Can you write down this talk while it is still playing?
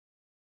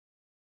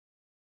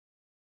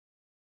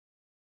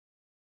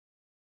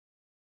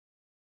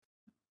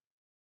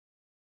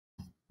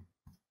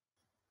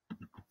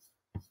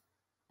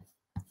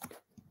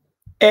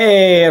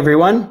Hey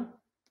everyone,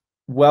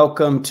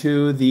 welcome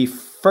to the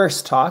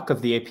first talk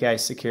of the API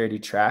security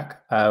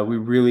track. We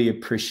really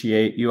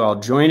appreciate you all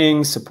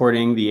joining,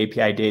 supporting the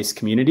API Days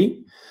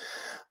community.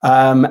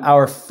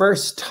 Our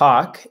first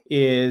talk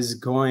is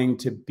going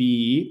to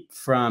be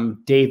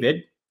from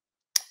David,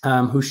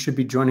 who should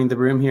be joining the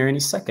room here any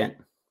second.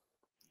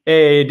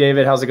 Hey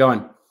David, how's it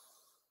going?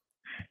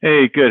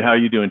 Hey, good. How are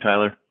you doing,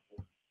 Tyler?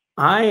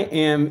 I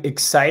am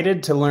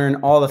excited to learn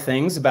all the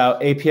things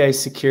about API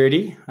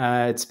security.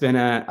 It's been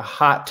a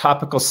hot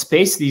topical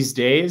space these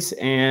days,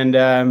 and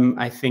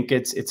I think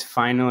it's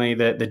finally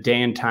the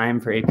day and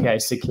time for API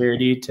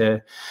security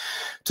to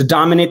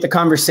dominate the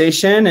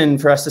conversation and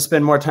for us to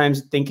spend more time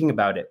thinking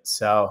about it.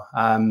 So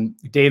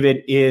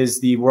David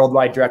is the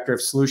Worldwide Director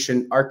of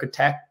Solution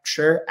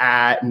Architecture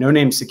at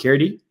Noname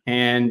Security.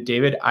 And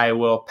David, I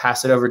will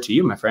pass it over to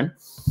you, my friend.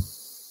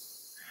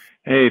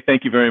 Hey,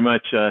 thank you very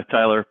much,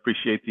 Tyler.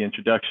 Appreciate the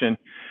introduction.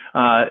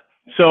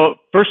 So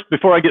first,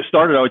 before I get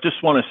started, I would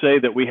just want to say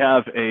that we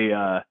have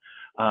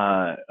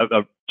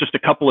just a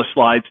couple of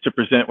slides to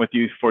present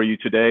for you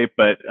today.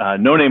 But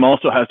Noname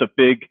also has a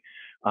big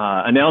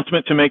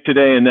announcement to make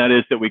today, and that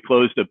is that we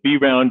closed a B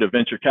round of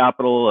venture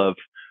capital of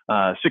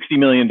 $60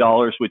 million,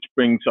 which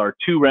brings our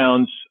 2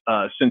 rounds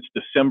since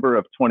December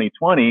of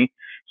 2020.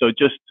 So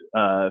just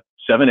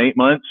 7-8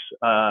 months,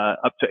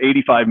 up to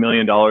 $85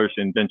 million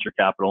in venture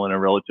capital in a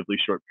relatively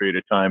short period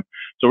of time.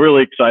 So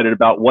really excited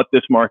about what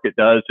this market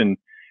does, and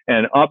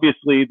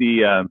obviously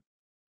the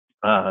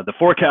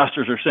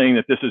forecasters are saying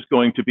that this is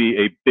going to be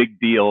a big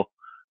deal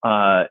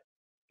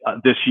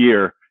this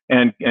year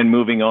and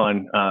moving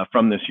on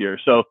from this year.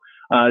 So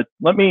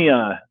let me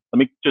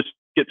just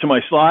get to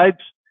my slides.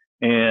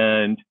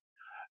 And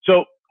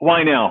so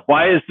why now?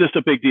 Why is this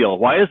a big deal?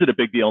 Why is it a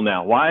big deal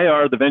now? Why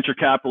are the venture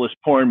capitalists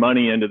pouring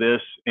money into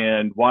this?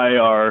 And why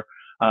are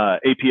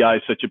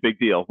APIs such a big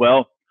deal?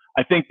 Well,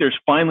 I think there's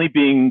finally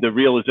being the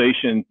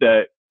realization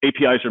that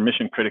APIs are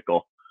mission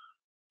critical.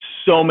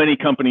 So many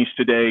companies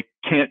today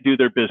can't do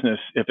their business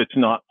if it's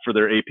not for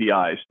their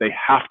APIs. They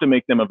have to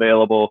make them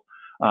available.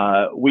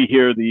 We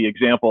hear the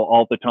example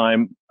all the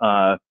time.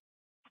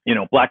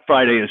 Black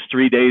Friday is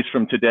 3 days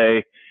from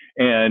today,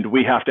 and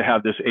we have to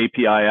have this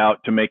API out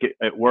to make it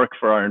work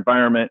for our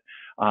environment.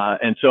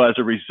 And so as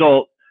a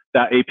result,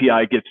 that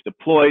API gets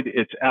deployed.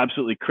 It's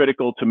absolutely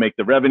critical to make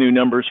the revenue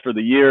numbers for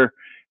the year.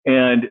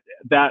 And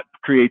that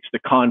creates the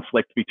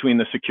conflict between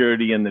the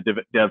security and the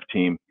dev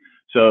team.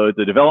 So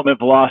the development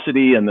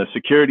velocity and the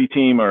security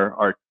team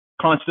are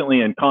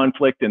constantly in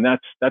conflict, and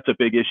that's a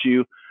big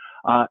issue.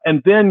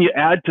 And then you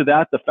add to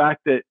that the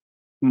fact that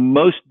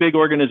most big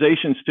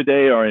organizations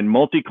today are in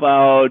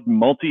multi-cloud,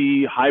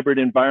 multi-hybrid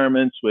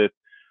environments with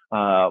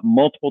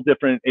multiple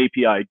different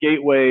API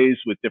gateways,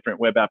 with different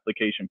web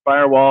application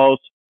firewalls,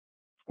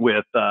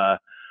 with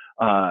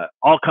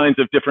all kinds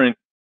of different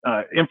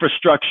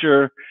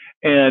infrastructure.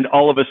 And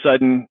all of a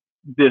sudden,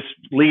 this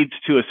leads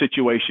to a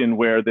situation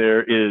where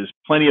there is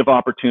plenty of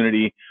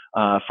opportunity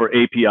for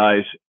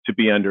APIs to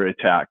be under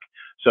attack.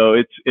 So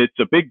it's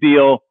a big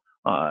deal,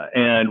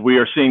 and we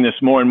are seeing this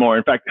more and more.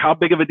 In fact, how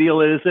big of a deal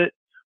is it?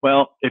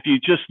 Well, if you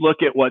just look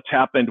at what's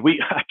happened,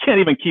 I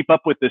can't even keep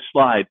up with this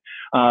slide.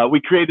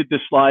 We created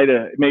this slide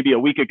maybe a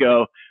week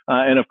ago,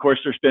 and of course,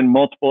 there's been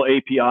multiple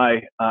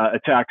API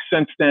attacks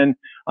since then,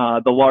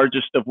 the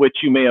largest of which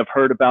you may have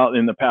heard about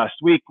in the past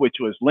week, which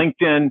was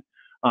LinkedIn,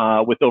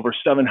 with over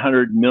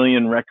 700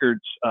 million records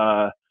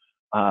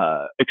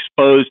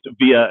exposed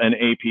via an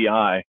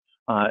API.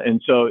 And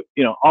so,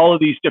 all of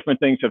these different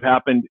things have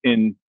happened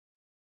in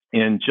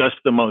just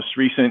the most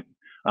recent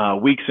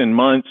weeks and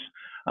months.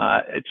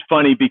 It's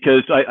funny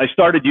because I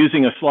started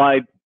using a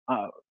slide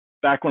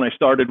back when I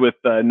started with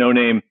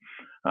Noname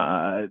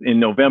in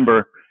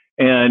November,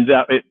 and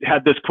it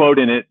had this quote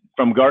in it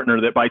from Gartner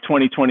that by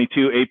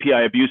 2022,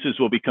 API abuses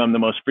will become the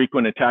most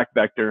frequent attack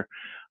vector.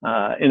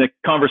 In a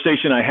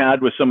conversation I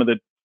had with some of the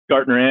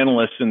Gartner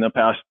analysts in the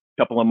past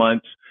couple of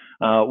months,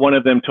 one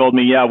of them told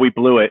me, yeah, we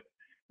blew it.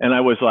 And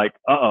I was like,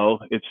 uh-oh,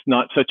 it's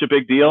not such a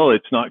big deal.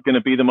 It's not going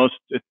to be the most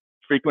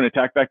frequent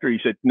attack vector. He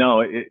said,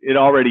 no, it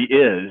already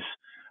is.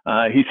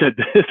 He said,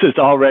 this is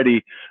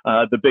already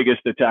the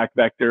biggest attack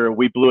vector.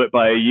 We blew it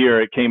by a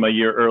year. It came a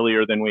year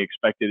earlier than we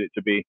expected it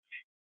to be.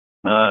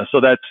 So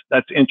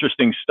that's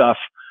interesting stuff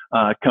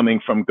coming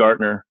from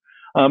Gartner.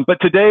 But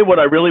today, what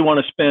I really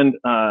want to spend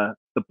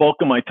the bulk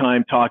of my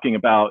time talking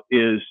about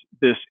is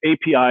this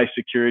API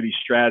security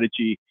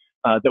strategy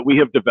that we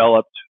have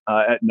developed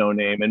at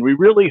Noname. And we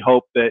really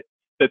hope that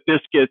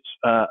this gets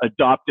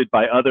adopted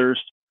by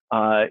others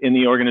in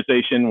the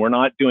organization. We're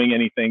not doing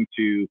anything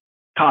to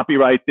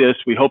copyright this.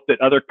 We hope that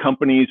other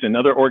companies and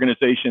other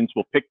organizations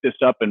will pick this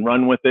up and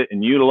run with it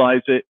and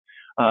utilize it.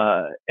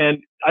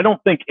 And I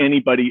don't think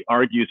anybody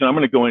argues, and I'm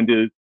going to go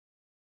into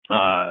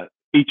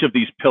each of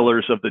these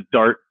pillars of the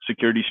D.A.R.T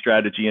security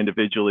strategy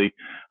individually,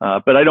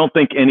 but I don't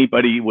think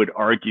anybody would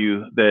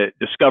argue that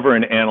discover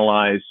and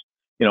analyze,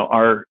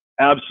 are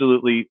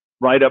absolutely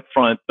right up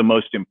front the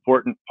most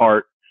important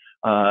part,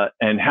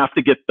 and have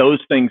to get those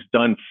things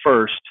done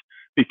first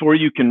before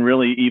you can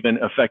really even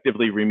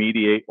effectively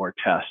remediate or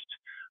test.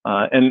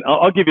 And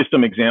I'll give you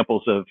some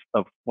examples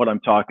of what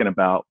I'm talking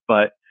about.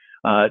 But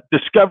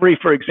discovery,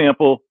 for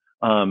example,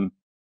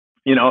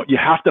 you know, you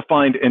have to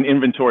find and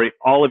inventory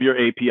all of your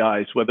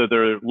APIs, whether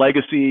they're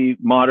legacy,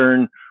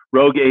 modern,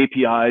 rogue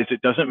APIs.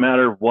 It doesn't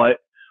matter what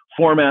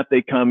format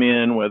they come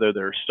in, whether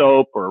they're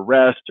SOAP or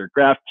REST or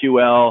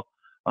GraphQL,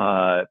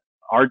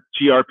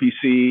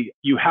 gRPC.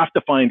 You have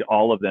to find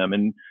all of them.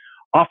 And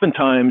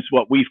oftentimes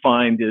what we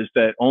find is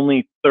that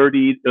only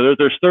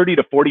there's 30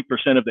 to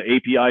 40% of the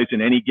APIs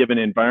in any given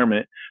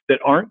environment that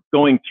aren't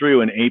going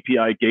through an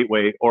API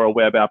gateway or a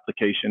web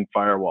application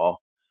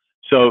firewall.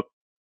 So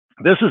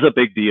this is a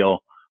big deal.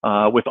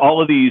 With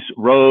all of these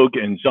rogue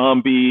and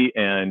zombie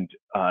and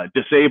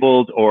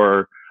disabled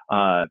or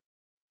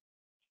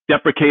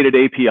deprecated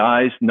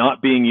APIs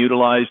not being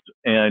utilized,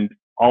 and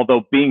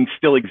although being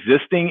still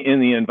existing in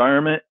the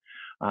environment,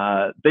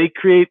 they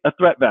create a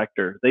threat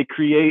vector. They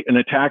create an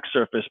attack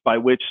surface by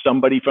which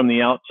somebody from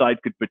the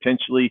outside could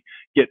potentially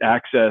get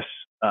access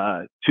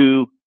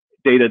to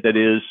data that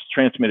is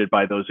transmitted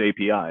by those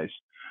APIs.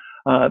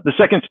 The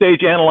second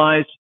stage,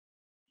 analyze,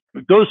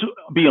 goes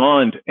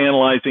beyond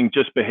analyzing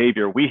just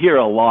behavior. We hear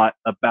a lot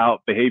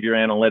about behavior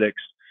analytics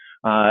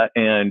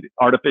and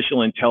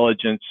artificial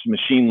intelligence,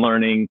 machine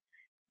learning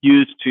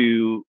used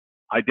to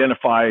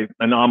identify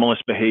anomalous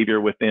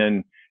behavior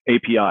within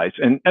APIs.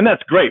 And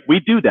that's great.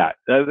 We do that.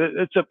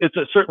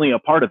 It's certainly a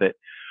part of it.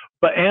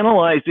 But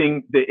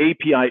analyzing the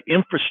API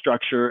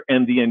infrastructure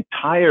and the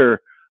entire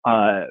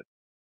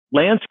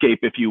landscape,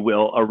 if you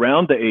will,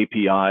 around the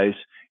APIs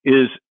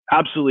is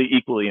absolutely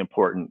equally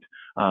important.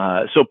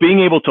 So being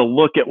able to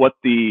look at what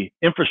the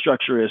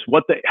infrastructure is,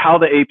 how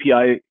the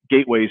API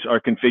gateways are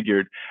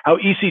configured, how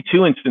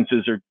EC2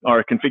 instances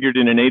are configured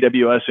in an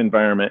AWS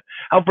environment,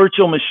 how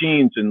virtual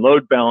machines and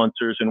load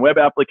balancers and web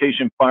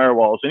application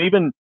firewalls and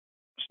even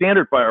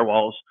standard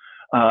firewalls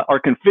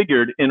are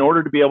configured in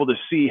order to be able to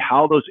see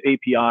how those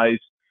APIs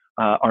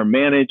are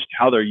managed,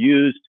 how they're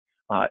used,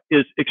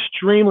 is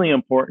extremely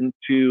important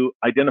to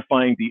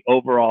identifying the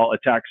overall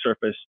attack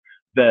surface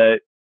that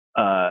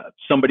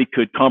somebody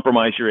could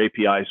compromise your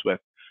APIs with.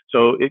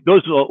 So it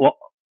goes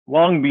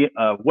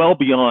well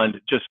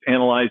beyond just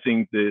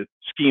analyzing the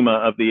schema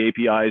of the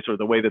APIs or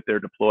the way that they're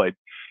deployed.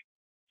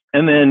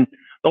 And then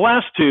the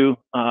last two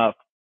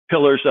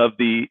pillars of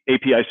the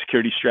API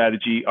security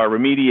strategy are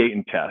remediate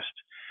and test.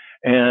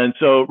 And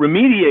so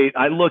remediate,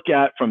 I look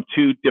at from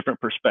two different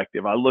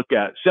perspectives. I look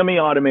at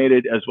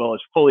semi-automated as well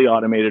as fully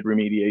automated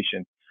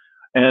remediation.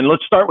 And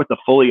let's start with the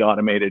fully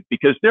automated,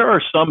 because there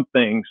are some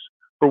things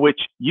for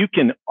which you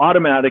can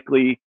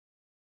automatically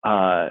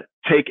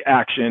take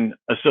action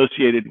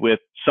associated with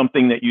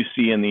something that you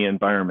see in the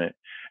environment.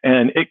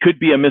 And it could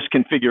be a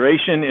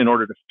misconfiguration. In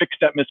order to fix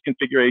that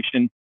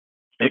misconfiguration,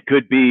 it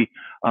could be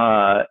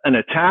an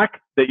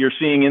attack that you're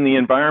seeing in the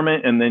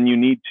environment, and then you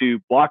need to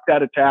block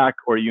that attack,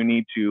 or you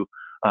need to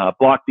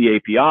block the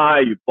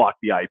API, you block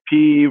the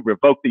IP,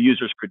 revoke the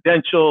user's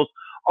credentials.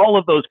 All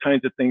of those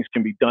kinds of things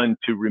can be done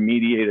to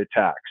remediate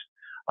attacks.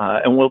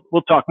 And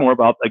we'll talk more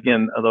about,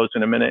 again, those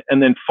in a minute.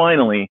 And then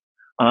finally,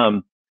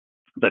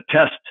 the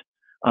test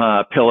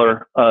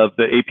pillar of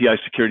the API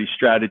security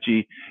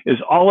strategy is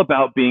all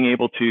about being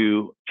able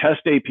to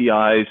test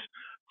APIs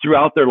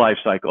throughout their life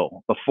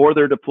cycle, before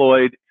they're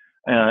deployed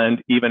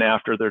and even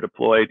after they're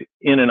deployed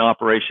in an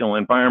operational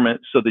environment,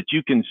 so that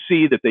you can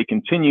see that they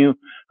continue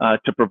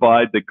to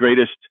provide the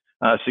greatest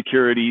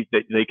security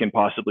that they can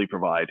possibly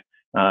provide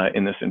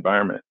in this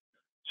environment.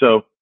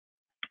 So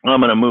I'm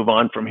going to move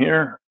on from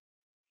here,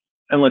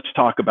 and let's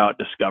talk about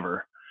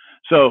discover.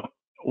 So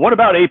what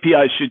about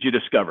APIs should you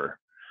discover?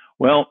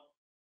 Well,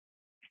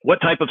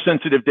 what type of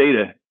sensitive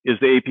data is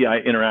the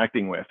API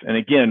interacting with? And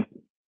again,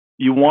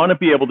 you want to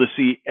be able to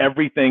see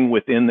everything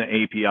within the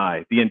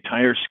API, the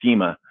entire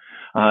schema.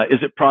 Is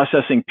it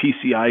processing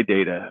PCI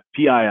data,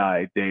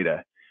 PII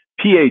data,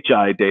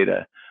 PHI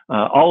data?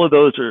 All of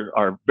those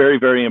are very,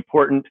 very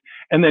important.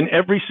 And then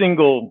every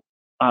single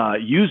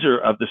user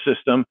of the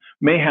system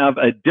may have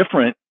a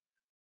different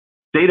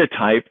data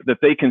type that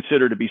they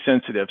consider to be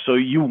sensitive. So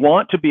you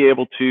want to be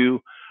able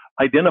to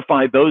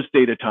identify those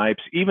data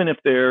types, even if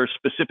they're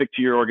specific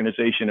to your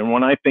organization. And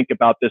when I think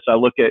about this, I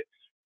look at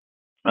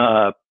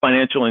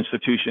financial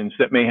institutions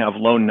that may have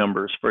loan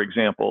numbers, for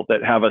example,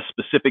 that have a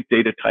specific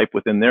data type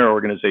within their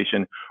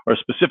organization or a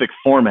specific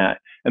format,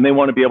 and they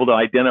want to be able to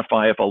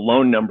identify if a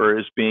loan number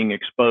is being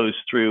exposed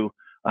through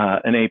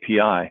an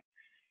API.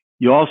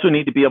 You also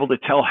need to be able to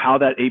tell how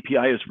that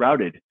API is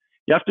routed.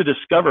 You have to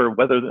discover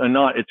whether or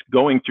not it's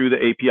going through the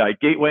API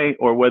gateway,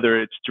 or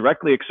whether it's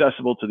directly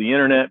accessible to the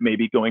internet,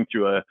 maybe going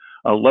through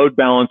a load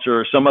balancer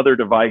or some other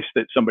device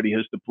that somebody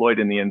has deployed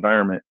in the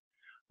environment.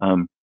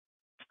 And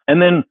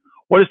then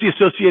what is the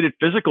associated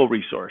physical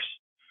resource?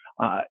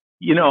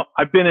 You know,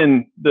 I've been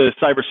in the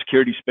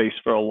cybersecurity space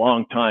for a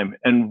long time,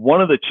 and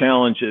one of the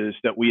challenges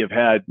that we have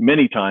had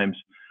many times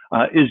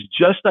is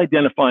just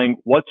identifying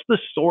what's the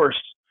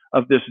source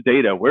of this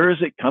data. Where is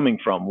it coming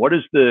from? What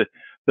is the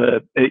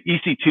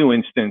EC2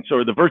 instance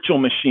or the virtual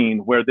machine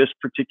where this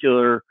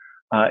particular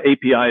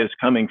API is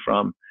coming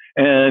from.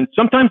 And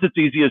sometimes it's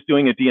easy as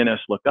doing a DNS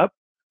lookup,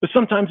 but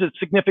sometimes it's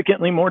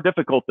significantly more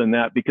difficult than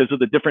that because of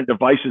the different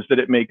devices that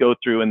it may go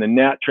through and the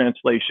NAT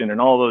translation and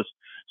all those.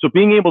 So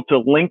being able to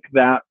link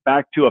that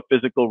back to a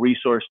physical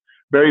resource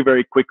very,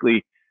 very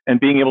quickly and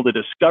being able to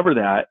discover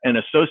that and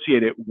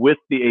associate it with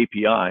the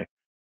API,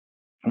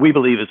 we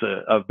believe is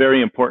a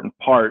very important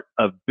part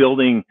of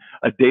building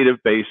a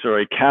database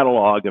or a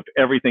catalog of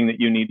everything that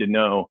you need to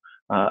know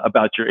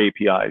about your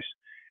APIs.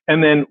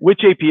 And then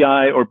which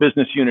API or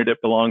business unit it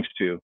belongs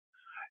to.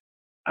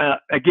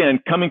 Again,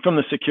 coming from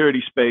the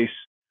security space,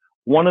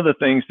 one of the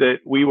things that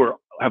we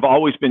have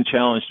always been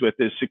challenged with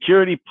is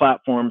security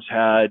platforms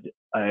had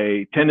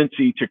a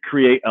tendency to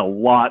create a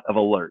lot of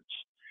alerts.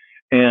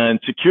 And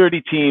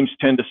security teams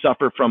tend to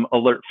suffer from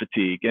alert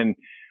fatigue. And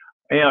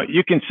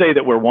you can say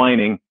that we're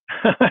whining,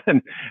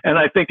 and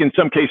I think in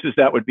some cases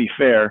that would be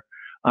fair.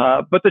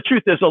 But the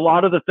truth is a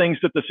lot of the things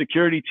that the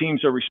security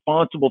teams are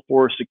responsible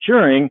for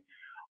securing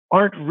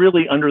aren't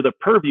really under the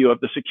purview of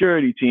the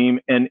security team,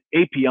 and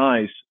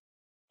APIs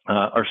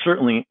are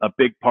certainly a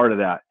big part of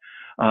that.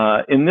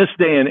 In this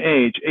day and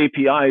age,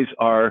 APIs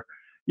are,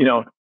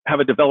 have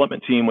a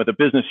development team with a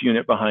business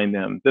unit behind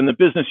them. Then the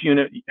business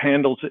unit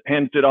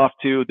hands it off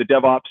to the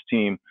DevOps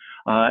team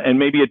and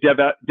maybe a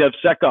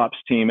DevSecOps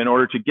team in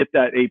order to get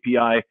that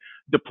API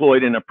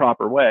deployed in a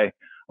proper way.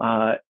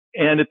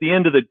 And at the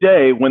end of the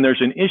day, when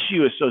there's an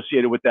issue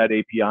associated with that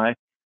API,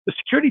 the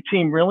security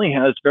team really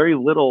has very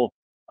little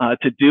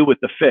to do with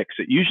the fix.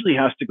 It usually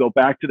has to go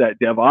back to that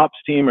DevOps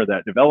team or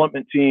that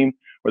development team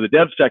or the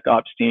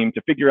DevSecOps team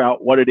to figure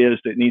out what it is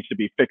that needs to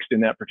be fixed in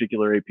that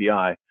particular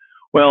API.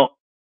 Well,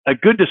 a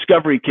good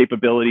discovery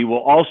capability will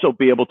also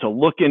be able to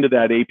look into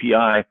that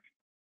API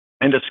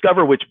and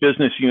discover which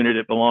business unit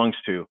it belongs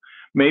to.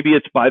 Maybe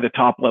it's by the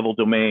top level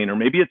domain, or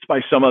maybe it's by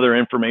some other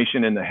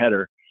information in the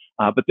header.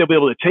 But they'll be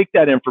able to take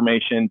that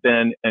information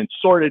then and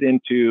sort it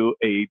into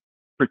a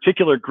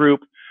particular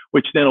group,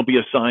 which then will be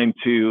assigned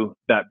to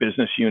that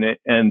business unit.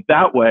 And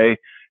that way,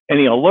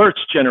 any alerts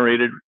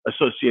generated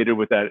associated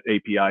with that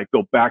API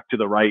go back to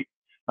the right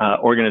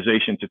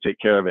organization to take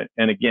care of it.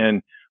 And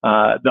again,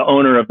 the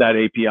owner of that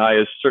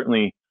API is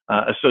certainly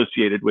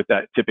associated with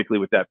that, typically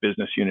with that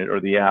business unit or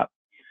the app.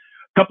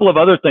 A couple of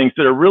other things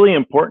that are really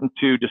important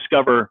to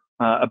discover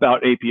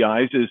about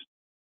APIs is,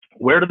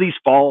 where do these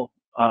fall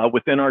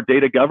within our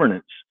data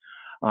governance?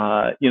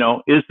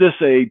 Is this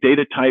a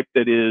data type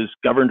that is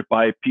governed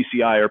by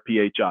PCI or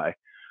PHI?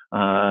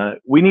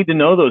 We need to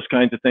know those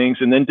kinds of things,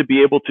 and then to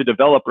be able to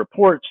develop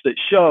reports that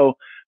show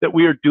that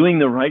we are doing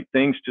the right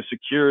things to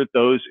secure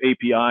those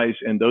APIs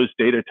and those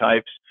data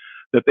types,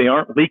 that they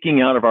aren't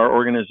leaking out of our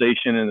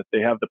organization, and that they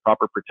have the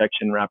proper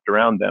protection wrapped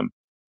around them.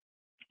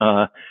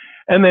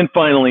 And then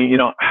finally,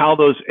 how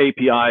those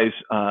APIs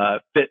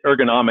fit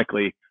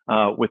ergonomically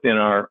within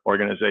our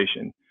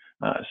organization.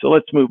 So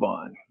let's move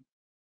on.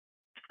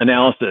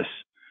 Analysis.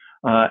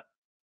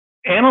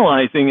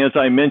 Analyzing, as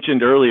I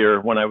mentioned earlier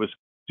when I was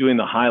doing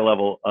the high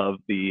level of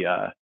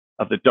the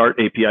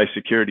D.A.R.T API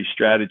security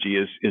strategy,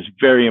 is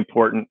very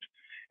important.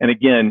 And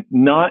again,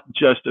 not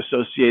just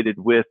associated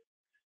with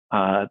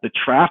the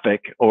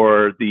traffic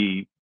or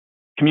the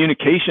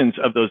communications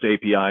of those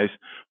APIs,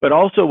 but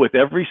also with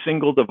every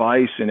single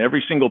device and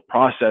every single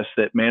process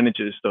that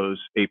manages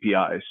those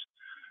APIs.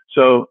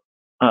 So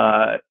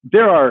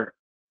there are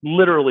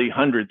literally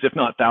hundreds, if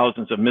not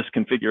thousands, of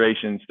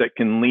misconfigurations that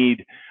can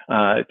lead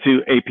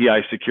to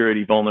API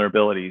security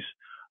vulnerabilities.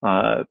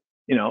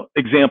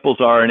 Examples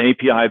are an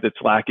API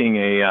that's lacking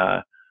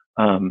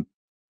an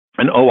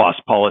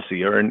OAuth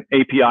policy, or an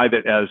API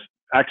that has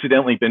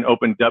accidentally been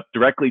opened up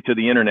directly to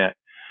the internet.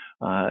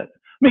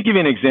 Let me give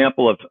you an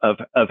example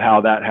of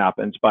how that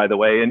happens, by the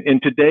way. In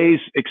today's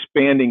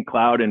expanding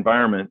cloud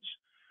environments,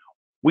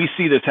 we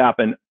see this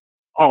happen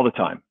all the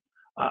time.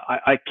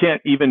 I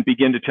can't even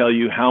begin to tell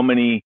you how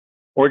many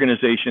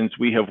organizations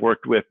we have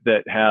worked with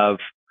that have,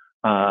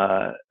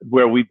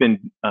 where we've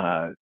been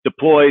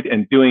deployed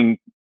and doing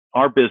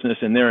our business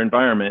in their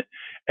environment,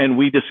 and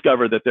we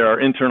discover that there are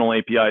internal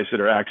APIs that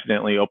are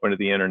accidentally open to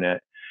the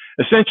internet.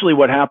 Essentially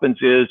what happens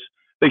is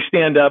they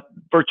stand up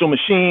virtual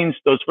machines.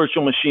 Those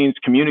virtual machines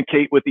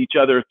communicate with each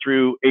other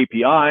through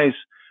APIs.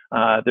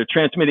 They're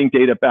transmitting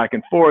data back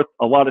and forth.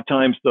 A lot of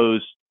times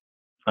those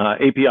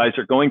APIs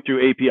are going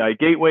through API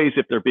gateways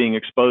if they're being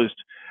exposed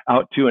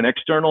out to an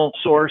external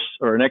source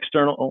or an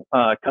external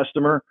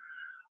customer.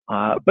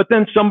 But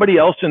then somebody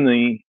else in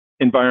the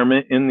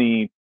environment, in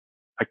the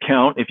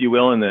account, if you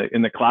will, in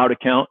the cloud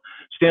account,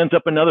 stands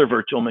up another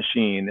virtual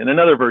machine and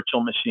another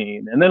virtual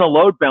machine, and then a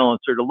load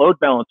balancer to load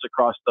balance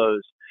across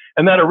those.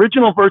 And that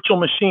original virtual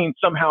machine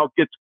somehow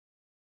gets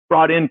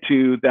brought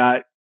into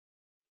that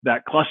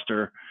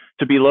cluster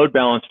to be load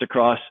balanced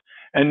across.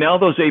 And now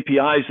those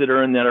APIs that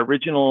are in that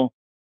original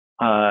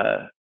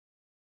EC2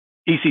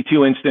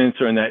 instance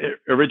or in that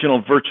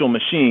original virtual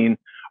machine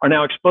are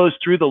now exposed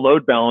through the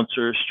load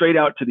balancer straight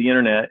out to the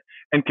internet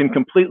and can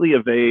completely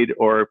evade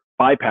or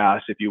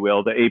bypass, if you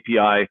will, the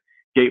API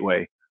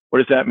gateway. What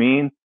does that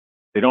mean?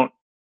 They don't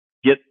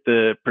get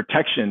the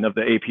protection of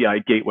the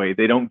API gateway.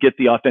 They don't get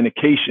the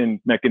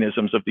authentication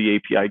mechanisms of the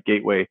API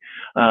gateway.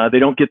 They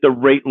don't get the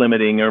rate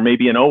limiting or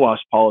maybe an OWASP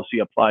policy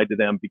applied to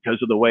them because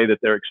of the way that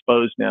they're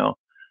exposed now.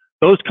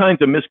 Those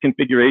kinds of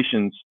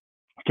misconfigurations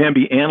can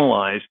be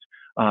analyzed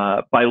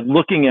by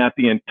looking at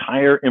the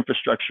entire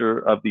infrastructure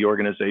of the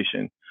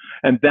organization.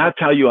 And that's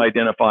how you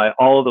identify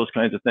all of those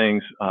kinds of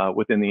things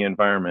within the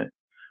environment.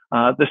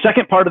 The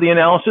second part of the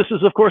analysis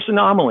is, of course,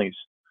 anomalies.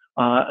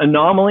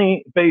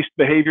 Anomaly-based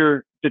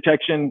behavior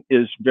detection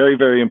is very,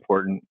 very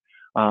important.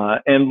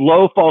 And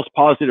low false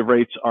positive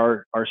rates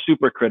are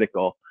super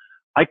critical.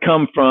 I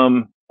come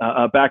from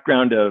a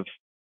background of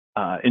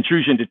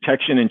intrusion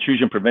detection,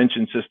 intrusion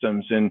prevention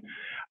systems. And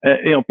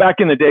back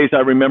in the days, I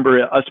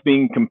remember us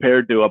being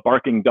compared to a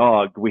barking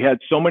dog. We had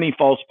so many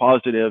false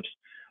positives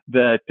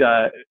that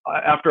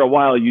after a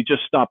while, you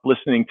just stop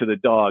listening to the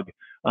dog.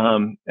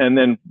 And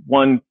then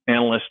one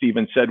analyst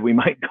even said we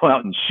might go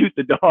out and shoot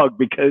the dog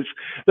because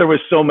there was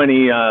so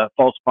many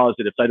false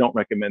positives. I don't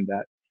recommend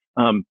that.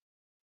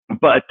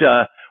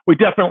 But we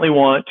definitely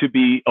want to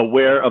be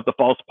aware of the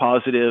false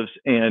positives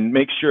and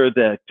make sure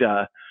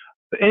that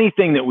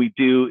anything that we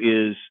do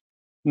is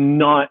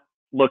not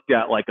looked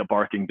at like a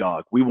barking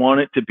dog. We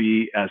want it to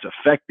be as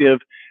effective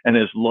and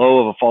as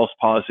low of a false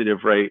positive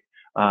rate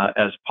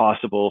as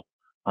possible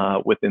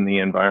within the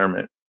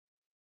environment.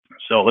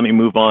 So let me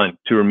move on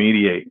to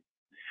Remediate.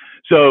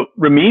 So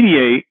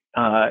Remediate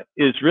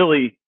is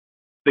really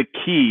the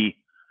key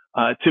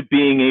to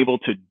being able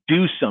to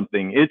do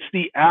something. It's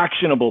the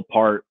actionable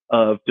part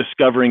of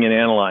discovering and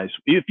analyze.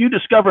 If you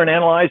discover and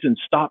analyze and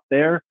stop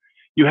there,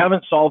 you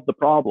haven't solved the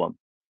problem.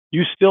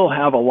 You still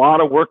have a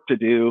lot of work to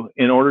do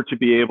in order to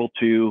be able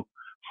to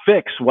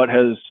fix what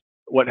has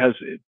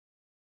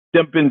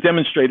been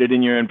demonstrated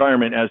in your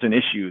environment as an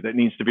issue that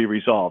needs to be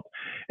resolved.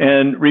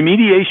 And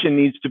remediation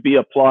needs to be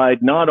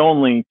applied not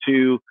only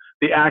to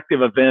the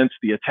active events,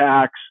 the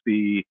attacks,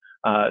 the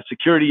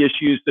security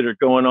issues that are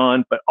going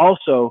on, but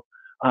also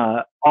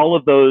all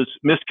of those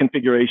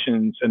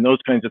misconfigurations and those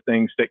kinds of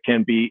things that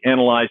can be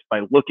analyzed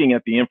by looking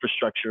at the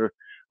infrastructure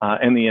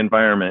and the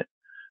environment.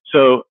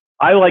 So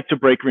I like to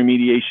break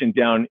remediation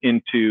down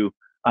into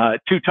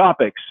two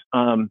topics.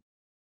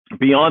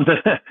 Beyond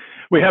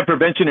we have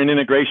prevention and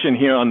integration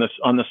here on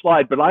the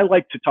slide, but I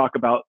like to talk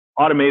about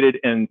automated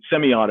and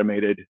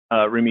semi-automated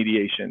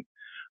remediation.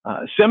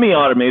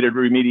 Semi-automated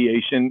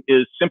remediation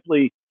is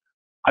simply,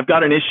 I've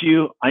got an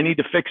issue, I need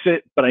to fix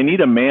it, but I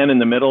need a man in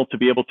the middle to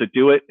be able to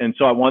do it. And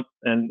so I want,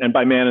 and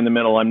by man in the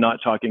middle, I'm not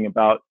talking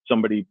about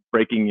somebody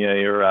breaking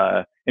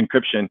your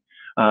encryption,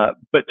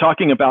 but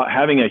talking about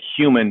having a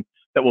human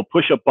that will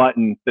push a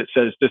button that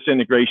says this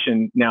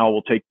integration now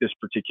will take this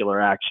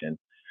particular action.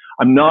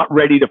 I'm not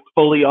ready to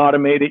fully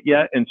automate it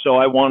yet, and so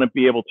I want to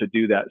be able to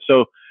do that.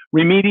 So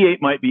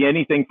Remediate might be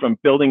anything from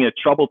building a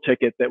trouble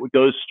ticket that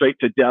goes straight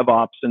to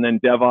DevOps, and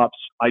then DevOps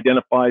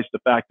identifies the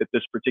fact that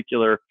this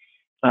particular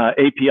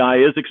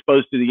API is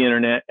exposed to the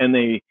internet, and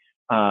they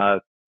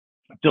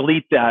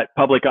delete that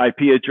public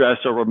IP address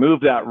or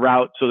remove that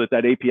route so that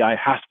that API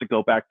has to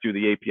go back through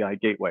the API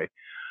gateway.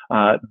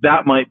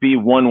 That might be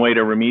one way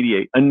to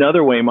remediate.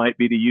 Another way might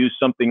be to use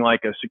something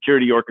like a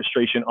security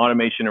orchestration,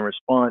 automation, and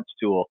response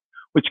tool,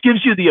 which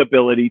gives you the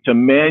ability to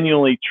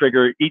manually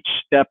trigger each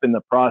step in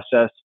the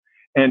process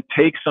and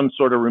take some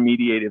sort of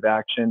remediative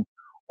action,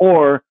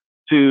 or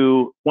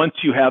to, once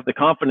you have the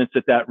confidence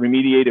that that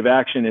remediative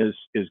action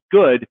is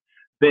good,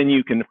 then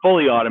you can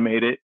fully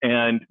automate it.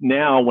 And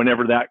now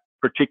whenever that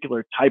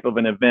particular type of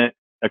an event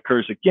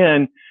occurs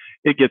again,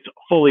 it gets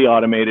fully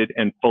automated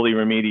and fully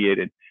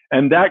remediated.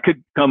 And that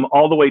could come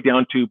all the way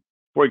down to,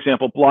 for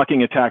example,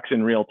 blocking attacks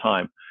in real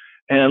time.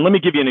 And let me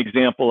give you an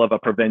example of a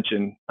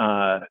prevention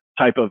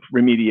type of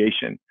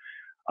remediation.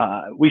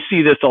 We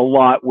see this a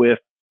lot with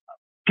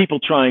people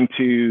trying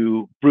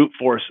to brute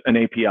force an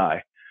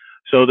API.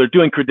 So they're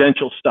doing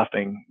credential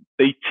stuffing.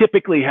 They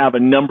typically have a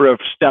number of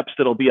steps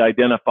that'll be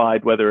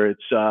identified, whether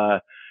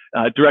it's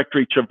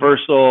directory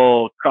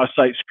traversal,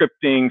 cross-site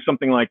scripting,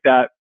 something like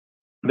that,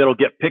 that'll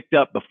get picked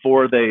up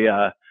before they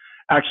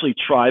actually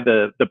try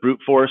the brute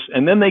force.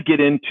 And then they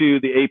get into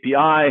the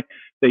API,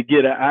 they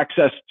get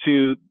access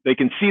to, they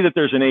can see that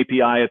there's an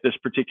API at this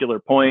particular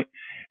point,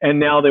 and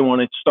now they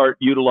want to start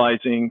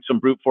utilizing some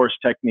brute force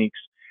techniques.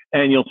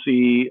 And you'll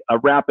see a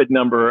rapid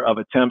number of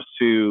attempts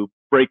to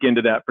break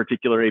into that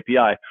particular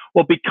API.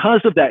 Well,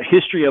 because of that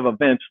history of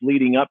events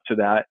leading up to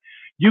that,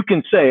 you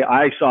can say,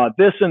 I saw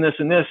this and this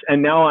and this,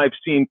 and now I've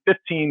seen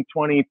 15,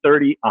 20,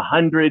 30,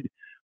 100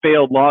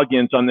 failed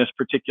logins on this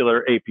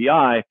particular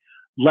API.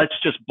 Let's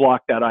just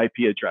block that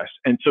IP address.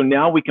 And so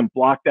now we can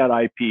block that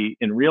IP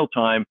in real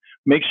time,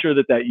 make sure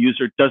that that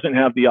user doesn't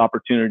have the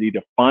opportunity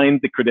to find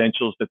the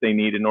credentials that they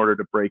need in order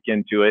to break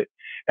into it,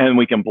 and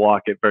we can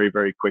block it very,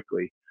 very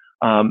quickly.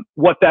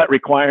 What that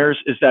requires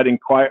is that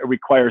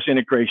requires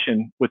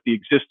integration with the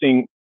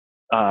existing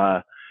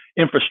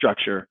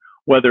infrastructure,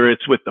 whether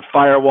it's with the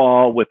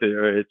firewall,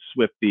 whether it's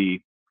with the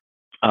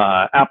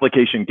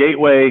application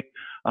gateway,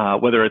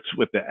 whether it's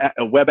with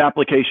a web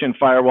application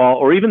firewall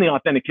or even the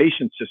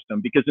authentication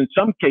system, because in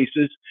some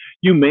cases,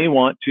 you may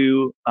want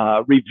to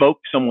revoke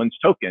someone's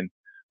token.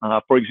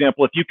 For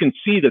example, if you can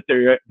see that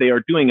they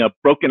are doing a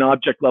broken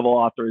object level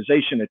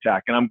authorization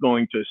attack, and I'm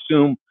going to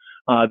assume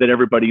that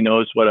everybody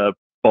knows what a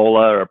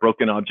BOLA or a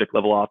broken object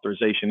level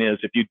authorization is.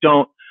 If you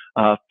don't,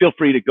 feel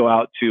free to go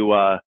out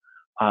to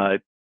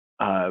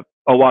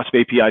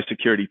OWASP API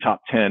Security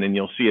Top 10, and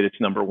you'll see it. It's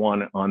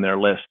 #1 on their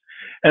list.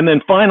 And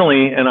then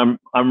finally, and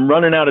I'm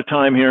running out of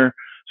time here,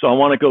 so I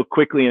want to go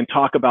quickly and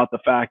talk about the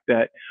fact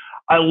that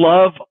I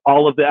love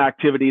all of the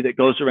activity that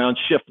goes around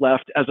shift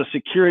left. As a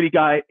security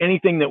guy,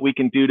 anything that we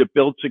can do to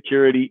build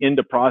security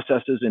into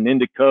processes and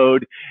into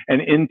code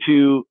and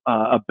into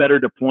a better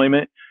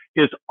deployment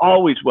is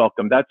always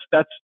welcome.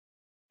 That's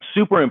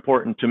super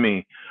important to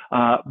me.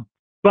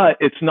 But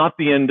it's not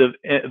the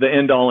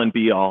end all and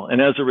be all.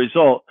 And as a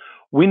result,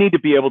 we need to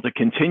be able to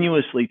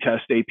continuously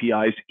test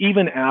APIs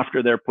even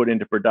after they're put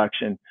into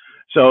production.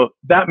 So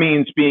that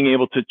means being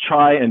able to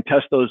try and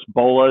test those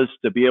BOLAs,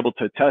 to be able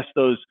to test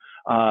those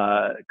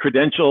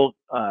credential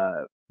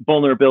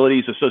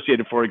vulnerabilities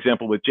associated, for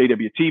example, with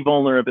JWT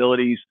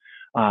vulnerabilities,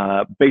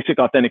 basic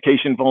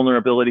authentication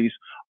vulnerabilities,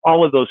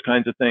 all of those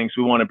kinds of things.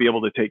 We want to be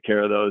able to take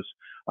care of those,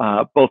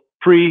 both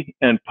pre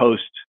and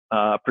post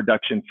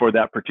production for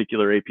that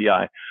particular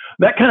API.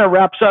 That kind of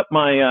wraps up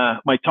my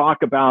my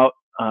talk about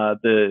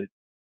the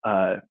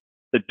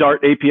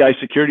D.A.R.T API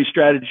security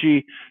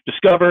strategy: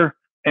 discover,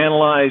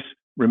 analyze,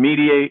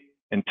 remediate,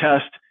 and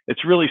test.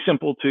 It's really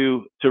simple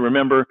to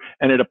remember,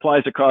 and it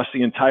applies across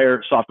the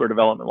entire software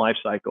development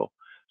lifecycle.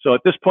 So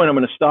at this point, I'm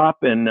going to stop,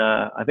 and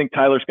I think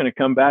Tyler's going to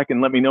come back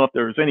and let me know if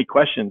there's any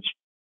questions.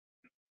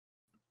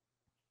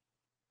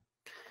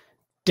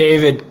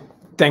 David,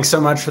 thanks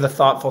so much for the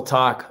thoughtful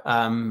talk.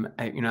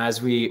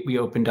 As we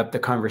opened up the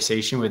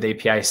conversation with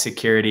API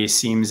security,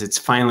 seems it's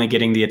finally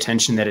getting the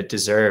attention that it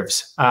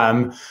deserves.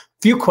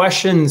 Few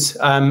questions.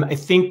 I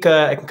think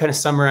I can kind of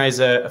summarize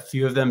a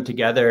few of them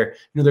together.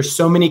 There's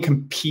so many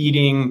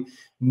competing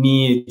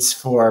needs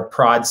for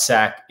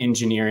ProdSec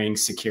engineering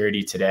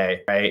security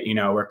today, right?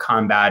 We're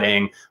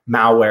combating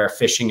malware,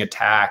 phishing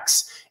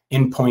attacks,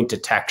 endpoint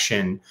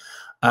detection.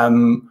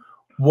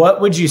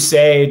 What would you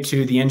say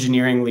to the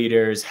engineering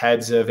leaders,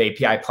 heads of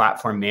API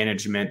platform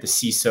management, the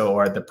CISO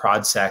or the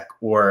ProdSec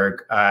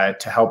org,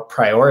 to help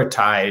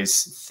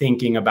prioritize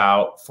thinking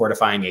about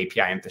fortifying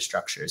API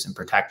infrastructures and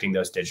protecting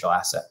those digital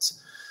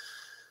assets?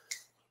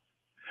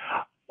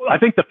 I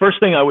think the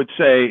first thing I would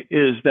say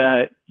is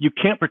that you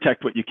can't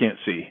protect what you can't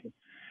see.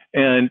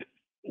 And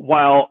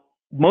while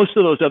most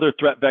of those other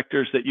threat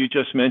vectors that you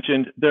just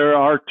mentioned, there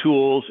are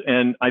tools,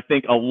 and I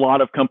think a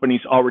lot of companies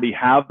already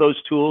have those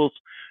tools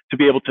to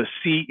be able to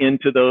see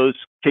into those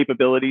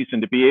capabilities and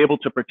to be able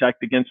to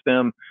protect against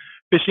them.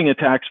 Phishing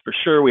attacks, for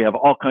sure, we have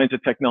all kinds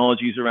of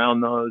technologies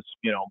around those.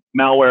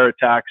 Malware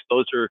attacks,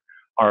 those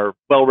are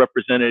well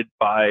represented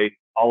by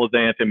all of the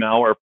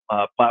anti-malware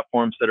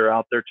platforms that are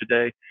out there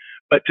today.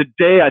 But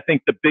today, I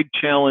think the big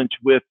challenge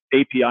with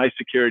API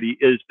security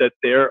is that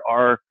there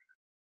are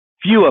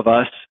few of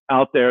us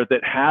out there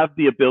that have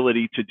the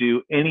ability to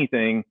do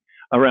anything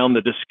around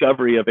the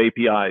discovery of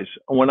APIs.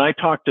 When I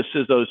talk to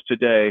CISOs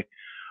today,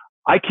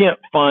 I can't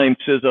find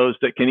CISOs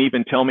that can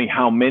even tell me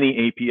how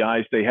many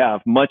APIs they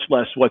have, much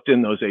less what's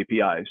in those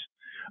APIs.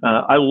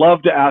 I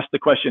love to ask the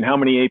question, how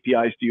many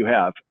APIs do you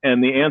have?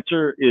 And the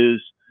answer is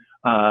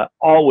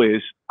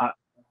always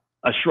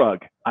a shrug.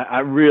 I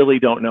really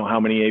don't know how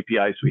many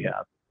APIs we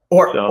have.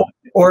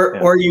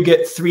 Or you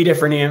get 3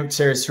 different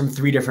answers from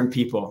 3 different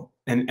people,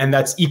 and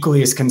that's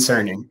equally as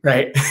concerning,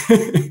 right?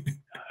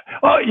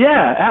 Oh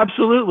yeah,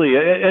 absolutely,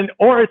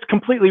 or it's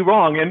completely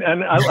wrong.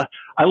 And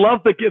I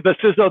love the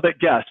CISO that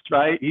guessed,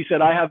 right? He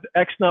said, I have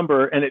X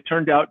number, and it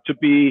turned out to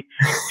be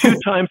 2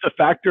 times a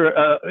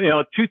factor,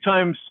 2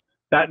 times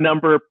that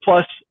number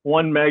plus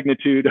 1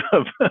 magnitude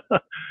of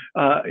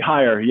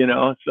higher,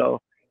 So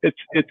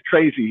it's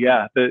crazy,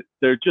 yeah. They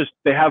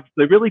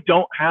really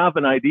don't have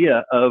an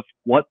idea of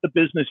what the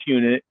business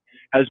unit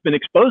has been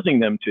exposing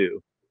them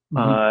to,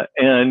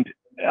 and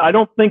I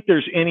don't think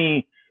there's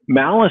any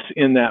malice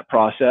in that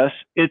process.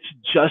 It's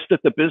just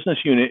that the business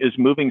unit is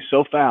moving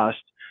so fast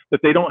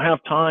that they don't have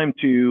time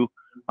to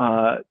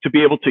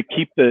be able to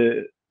keep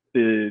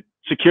the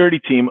security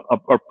team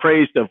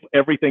appraised of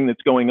everything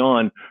that's going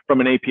on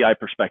from an API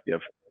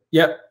perspective.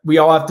 Yep, we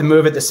all have to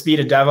move at the speed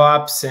of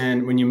DevOps,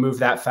 and when you move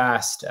that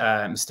fast,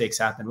 mistakes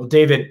happen. Well,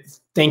 David,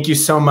 thank you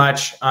so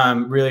much.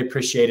 Really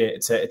appreciate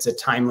it. It's a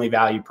timely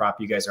value prop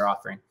you guys are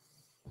offering.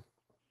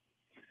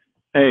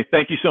 Hey,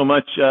 thank you so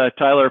much,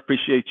 Tyler.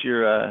 Appreciate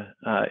your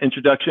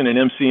introduction and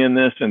emceeing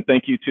this, and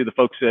thank you to the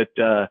folks at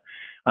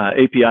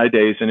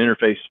Apidays and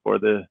Interface for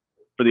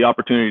the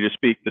opportunity to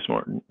speak this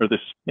morning,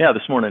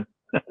 this morning.